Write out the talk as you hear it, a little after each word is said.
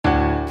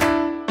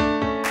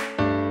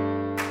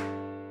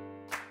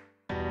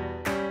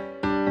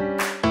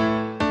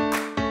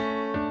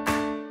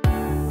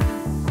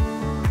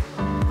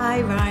Hi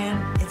Ryan,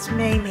 it's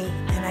Mamie,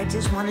 and I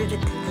just wanted to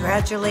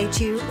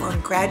congratulate you on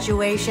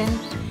graduation.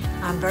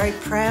 I'm very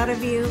proud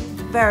of you,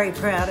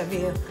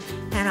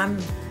 and I'm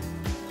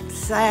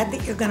sad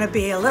that you're going to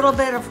be a little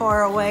bit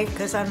far away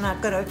because I'm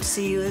not going to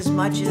see you as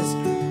much as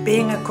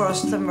being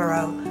across the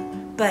Moreau.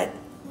 But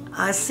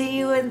I'll see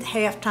you in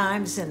half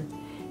times, and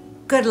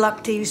good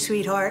luck to you,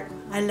 sweetheart.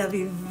 I love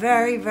you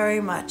very,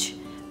 very much.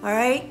 All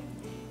right?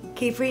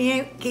 Keep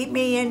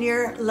me in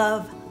your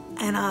love,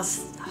 and I'll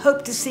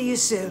hope to see you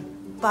soon.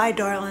 Bye,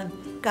 darling.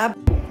 God.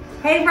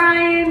 Hey,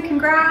 Ryan,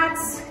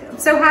 congrats. I'm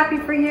so happy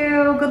for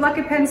you. Good luck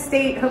at Penn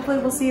State. Hopefully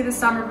we'll see you this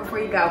summer before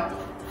you go.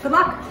 Good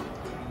luck.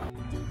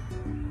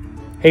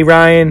 Hey,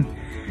 Ryan.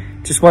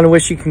 Just want to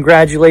wish you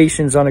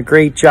congratulations on a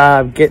great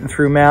job getting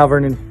through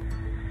Malvern, and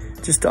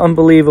just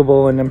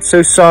unbelievable. And I'm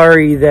so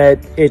sorry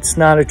that it's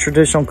not a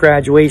traditional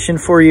graduation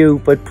for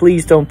you, but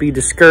please don't be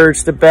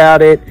discouraged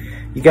about it.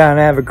 You got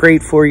to have a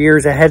great 4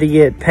 years ahead of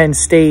you at Penn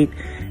State,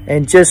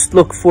 and just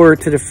look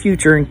forward to the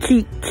future and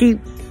keep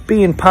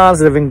being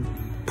positive and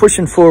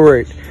pushing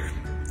forward.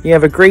 You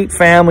have a great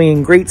family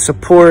and great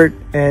support,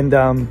 and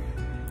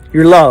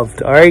you're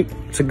loved, all right?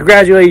 So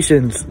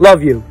congratulations.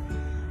 Love you.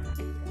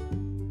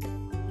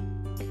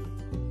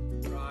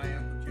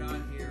 Ryan,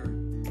 John here.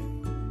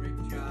 Great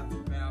job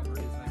at Malvern,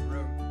 as I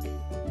wrote.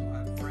 You'll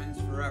have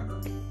friends forever.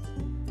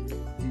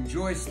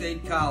 Enjoy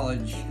State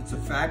College. It's a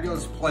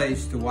fabulous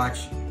place to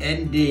watch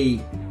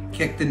ND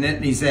kick the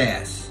Nittany's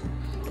ass.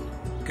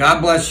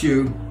 God bless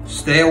you.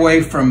 Stay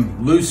away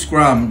from loose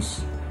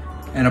scrums,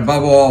 and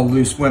above all,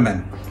 loose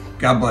women.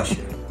 God bless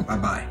you.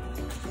 Bye-bye.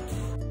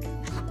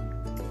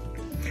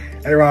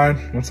 Hey Ryan,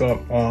 what's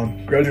up?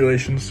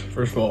 Congratulations,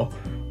 first of all.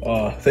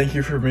 Thank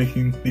you for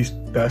making these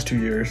past 2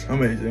 years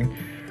amazing.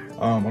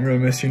 I'm gonna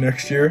miss you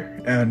next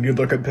year, and good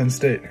luck at Penn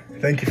State.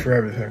 Thank you for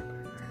everything.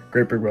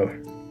 Great big brother.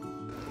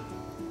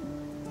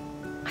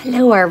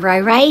 Hello,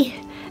 Rai.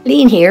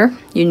 Lean here.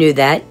 You knew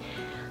that.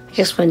 I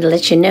just wanted to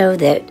let you know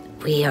that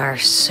we are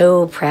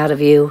so proud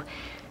of you,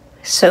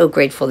 so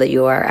grateful that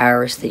you are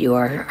ours, that you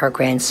are our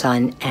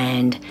grandson,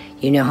 and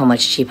you know how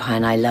much Chipa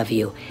and I love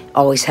you.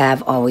 Always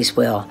have, always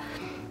will.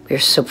 We're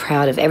so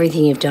proud of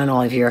everything you've done,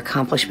 all of your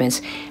accomplishments,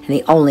 and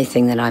the only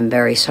thing that I'm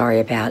very sorry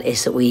about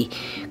is that we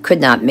could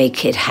not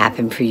make it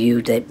happen for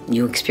you, that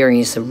you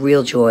experienced the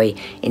real joy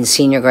in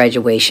senior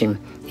graduation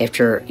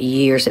after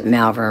years at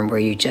Malvern where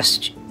you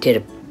just did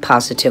a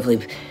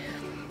positively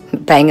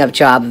bang-up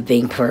job of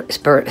being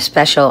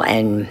special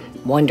and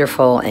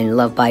wonderful and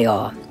loved by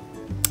all.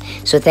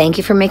 So thank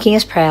you for making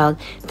us proud.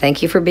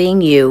 Thank you for being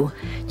you.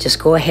 Just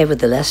go ahead with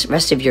the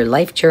rest of your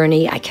life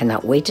journey. I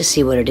cannot wait to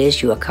see what it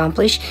is you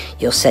accomplish.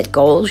 You'll set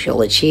goals,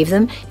 you'll achieve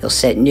them, you'll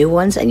set new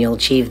ones, and you'll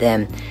achieve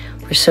them.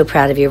 We're so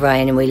proud of you,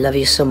 Ryan, and we love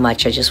you so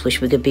much. I just wish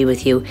we could be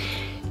with you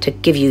to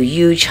give you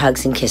huge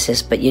hugs and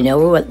kisses, but you know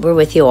we're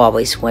with you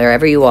always.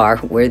 Wherever you are,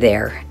 we're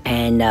there.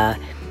 And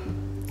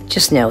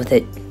just know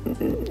that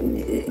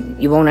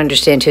you won't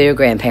understand till you're a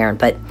grandparent,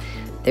 but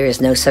there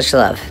is no such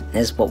love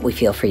as what we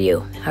feel for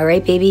you. All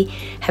right, baby?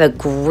 Have a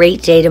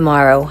great day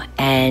tomorrow.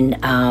 And,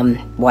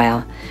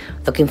 wow,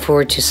 looking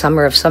forward to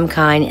summer of some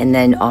kind and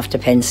then off to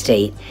Penn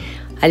State.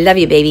 I love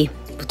you, baby.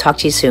 We'll talk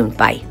to you soon.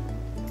 Bye.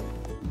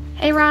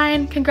 Hey,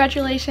 Ryan.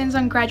 Congratulations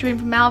on graduating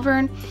from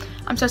Malvern.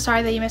 I'm so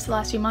sorry that you missed the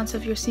last few months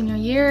of your senior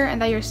year and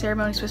that your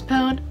ceremony was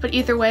postponed. But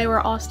either way, we're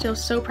all still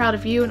so proud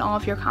of you and all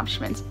of your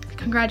accomplishments.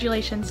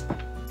 Congratulations.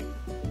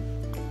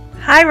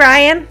 Hi,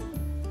 Ryan.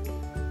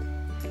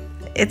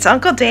 It's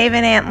Uncle Dave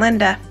and Aunt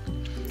Linda.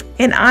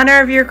 In honor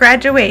of your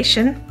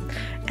graduation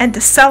and to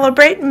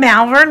celebrate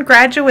Malvern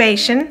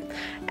graduation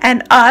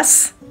and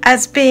us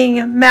as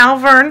being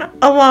Malvern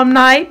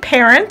alumni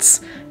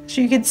parents, as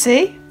you can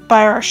see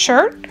by our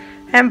shirt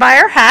and by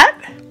our hat,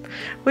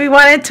 we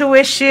wanted to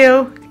wish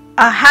you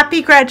a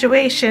happy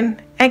graduation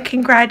and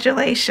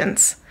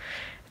congratulations.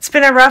 It's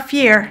been a rough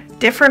year,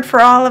 different for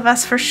all of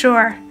us for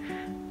sure,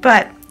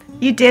 but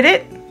you did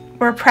it.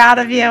 We're proud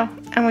of you.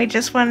 And we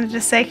just wanted to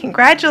say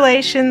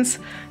congratulations,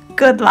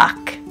 good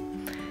luck.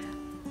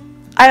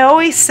 I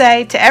always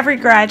say to every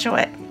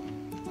graduate,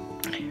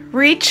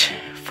 reach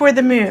for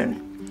the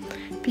moon,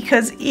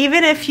 because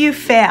even if you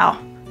fail,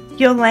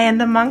 you'll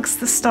land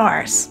amongst the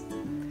stars.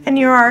 And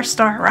you're our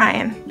star,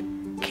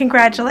 Ryan.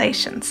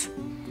 Congratulations.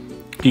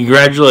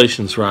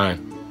 Congratulations,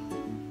 Ryan.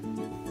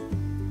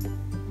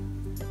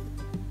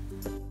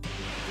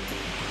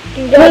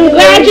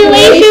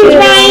 Congratulations,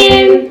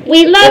 Ryan!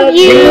 We love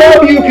you! We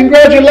love you!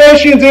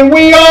 Congratulations! And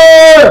we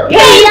are Penn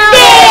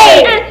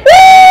State!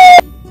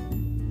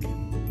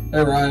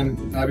 Hey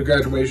Ryan, happy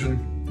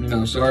graduation. You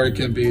know, sorry it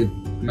can't be at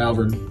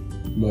Malvern,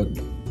 but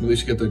at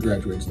least you get to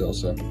graduate still,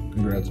 so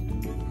congrats.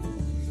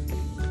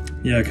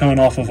 Yeah, coming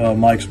off of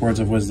Mike's words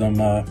of wisdom,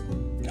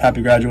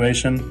 happy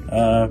graduation.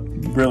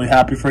 Really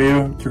happy for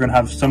you. You're going to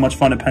have so much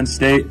fun at Penn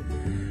State.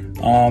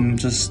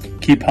 Just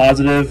keep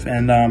positive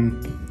and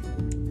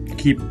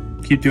keep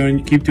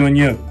doing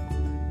you.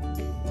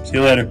 See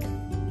you later.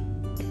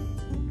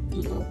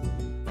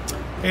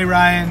 Hey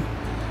Ryan,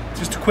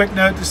 just a quick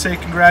note to say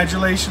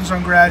congratulations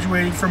on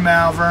graduating from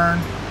Malvern.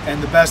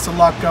 and the best of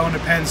luck going to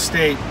Penn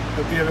State.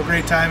 Hope you have a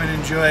great time and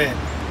enjoy it.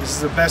 This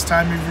is the best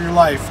time of your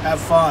life. Have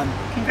fun.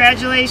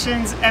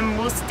 Congratulations, and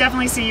we'll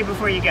definitely see you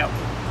before you go.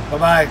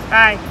 Bye-bye.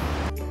 Bye.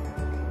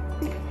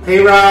 Hey,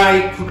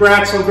 Rye,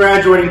 congrats on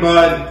graduating,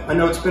 bud. I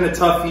know it's been a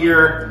tough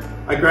year.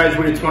 I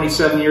graduated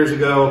 27 years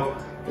ago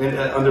and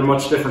under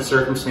much different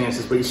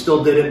circumstances, but you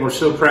still did it, and we're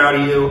so proud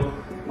of you.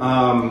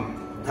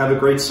 Have a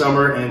great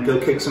summer, and go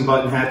kick some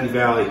butt in Happy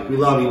Valley. We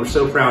love you. We're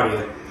so proud of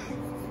you.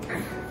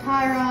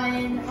 Hi,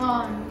 Ryan.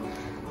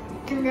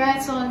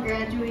 Congrats on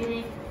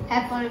graduating.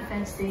 Have fun at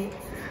Penn State.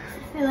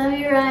 I love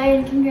you,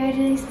 Ryan.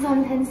 Congratulations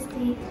on Penn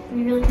State.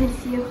 We really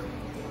miss you.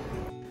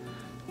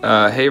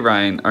 Hey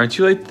Ryan, aren't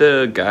you like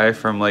the guy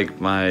from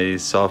like my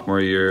sophomore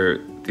year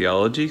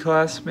theology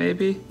class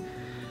maybe?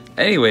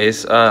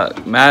 Anyways,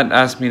 Matt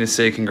asked me to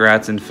say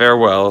congrats and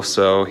farewell,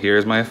 so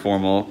here's my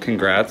formal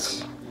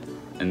congrats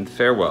and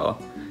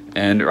farewell.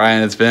 And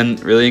Ryan, it's been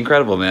really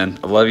incredible, man.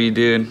 I love you,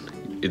 dude.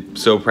 I'm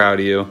so proud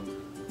of you.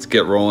 Let's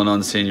get rolling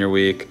on senior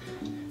week.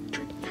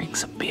 Drink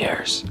some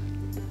beers.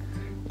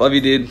 Love you,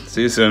 dude.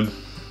 See you soon.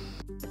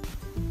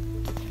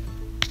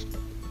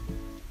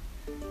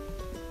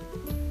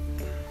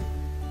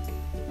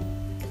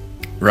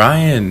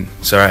 Ryan,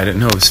 sorry, I didn't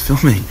know it was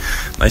filming.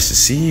 Nice to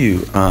see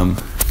you.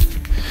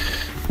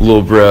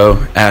 Little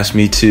bro asked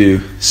me to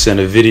send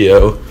a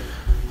video.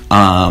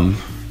 I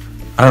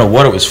don't know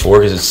what it was for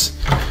because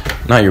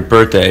it's not your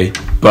birthday,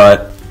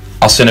 but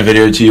I'll send a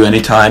video to you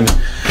anytime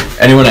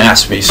anyone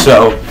asks me.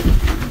 So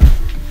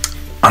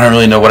I don't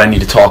really know what I need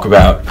to talk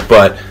about,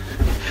 but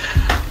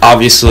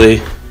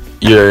obviously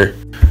you're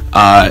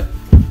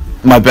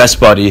my best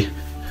buddy.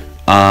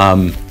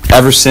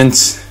 Ever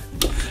since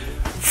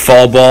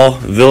fall ball,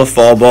 Villa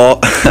fall ball.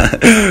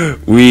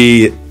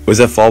 Was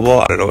that fall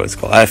ball? I don't know what it's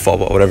called. I had fall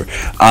ball, whatever.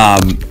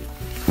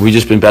 We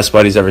just been best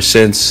buddies ever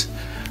since.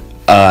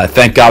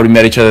 Thank God we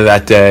met each other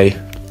that day.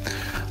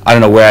 I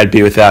don't know where I'd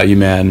be without you,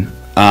 man.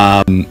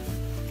 A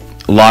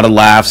lot of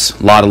laughs,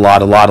 a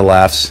lot of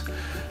laughs.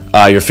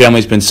 Your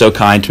family's been so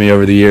kind to me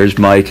over the years,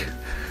 Mike,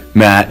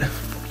 Matt,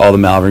 all the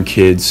Malvern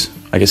kids.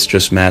 I guess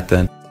just Matt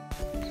then.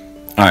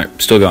 All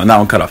right, still going. That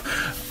one cut off.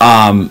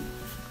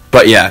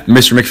 But yeah,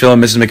 Mr.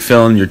 McFillin, Mrs.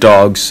 McFillin, your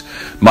dogs,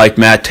 Mike,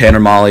 Matt, Tanner,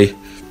 Molly,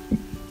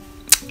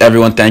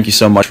 everyone, thank you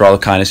so much for all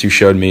the kindness you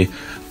showed me.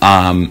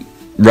 Ryan,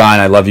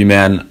 I love you,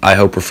 man. I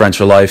hope we're friends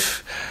for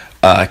life.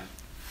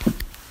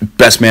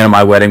 Best man at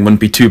my wedding, wouldn't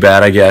be too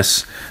bad, I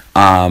guess.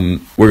 We're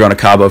going to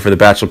Cabo for the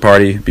bachelor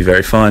party, be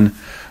very fun.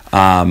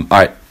 All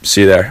right,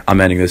 see you there. I'm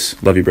ending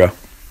this. Love you, bro.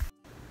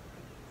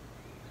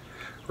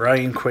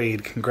 Ryan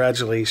Quaid,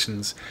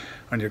 congratulations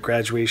on your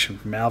graduation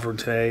from Malvern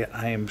today.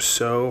 I am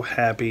so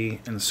happy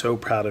and so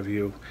proud of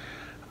you.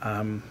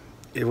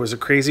 It was a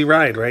crazy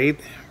ride, right?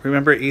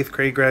 Remember 8th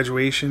grade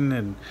graduation,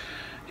 and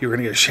you were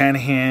going to go to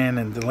Shanahan,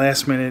 and the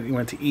last minute you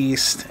went to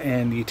East,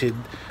 and you did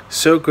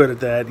so good at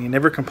that. You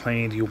never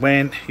complained. You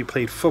went, you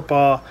played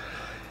football.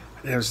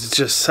 It was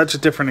just such a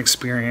different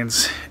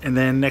experience. And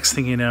then next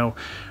thing you know,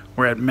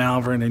 we're at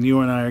Malvern, and you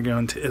and I are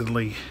going to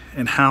Italy.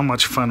 And how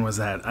much fun was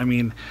that? I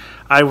mean,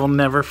 I will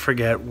never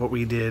forget what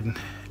we did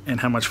and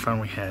how much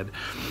fun we had.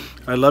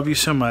 I love you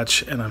so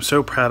much, and I'm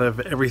so proud of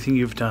everything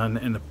you've done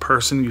and the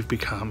person you've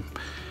become.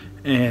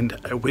 And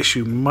I wish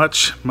you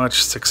much,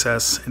 much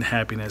success and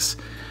happiness,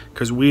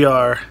 because we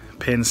are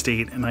Penn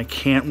State, and I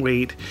can't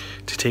wait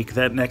to take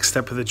that next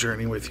step of the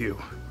journey with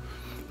you.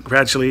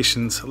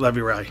 Congratulations. Love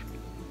you, Rye.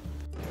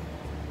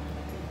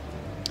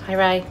 Hi,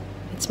 Rye.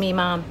 It's me,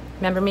 Mom.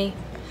 Remember me?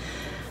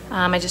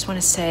 I just want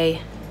to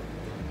say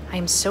I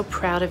am so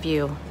proud of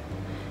you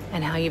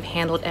and how you've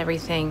handled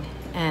everything,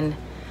 and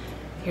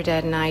your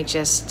dad and I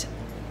just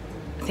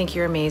think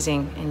you're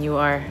amazing, and you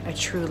are a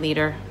true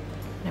leader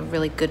and a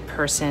really good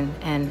person,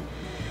 and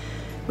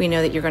we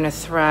know that you're going to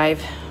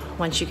thrive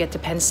once you get to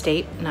Penn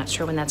State. Not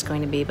sure when that's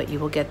going to be, but you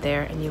will get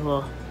there, and you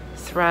will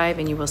thrive,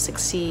 and you will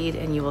succeed,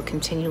 and you will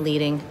continue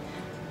leading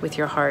with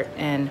your heart,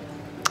 and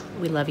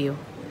we love you.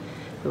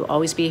 We will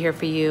always be here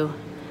for you.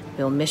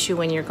 We'll miss you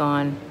when you're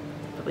gone,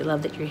 but we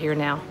love that you're here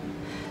now.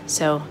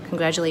 So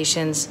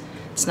congratulations.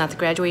 It's not the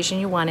graduation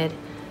you wanted,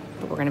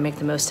 but we're going to make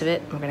the most of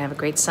it. We're going to have a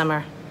great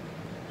summer.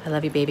 I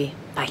love you, baby.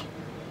 Bye.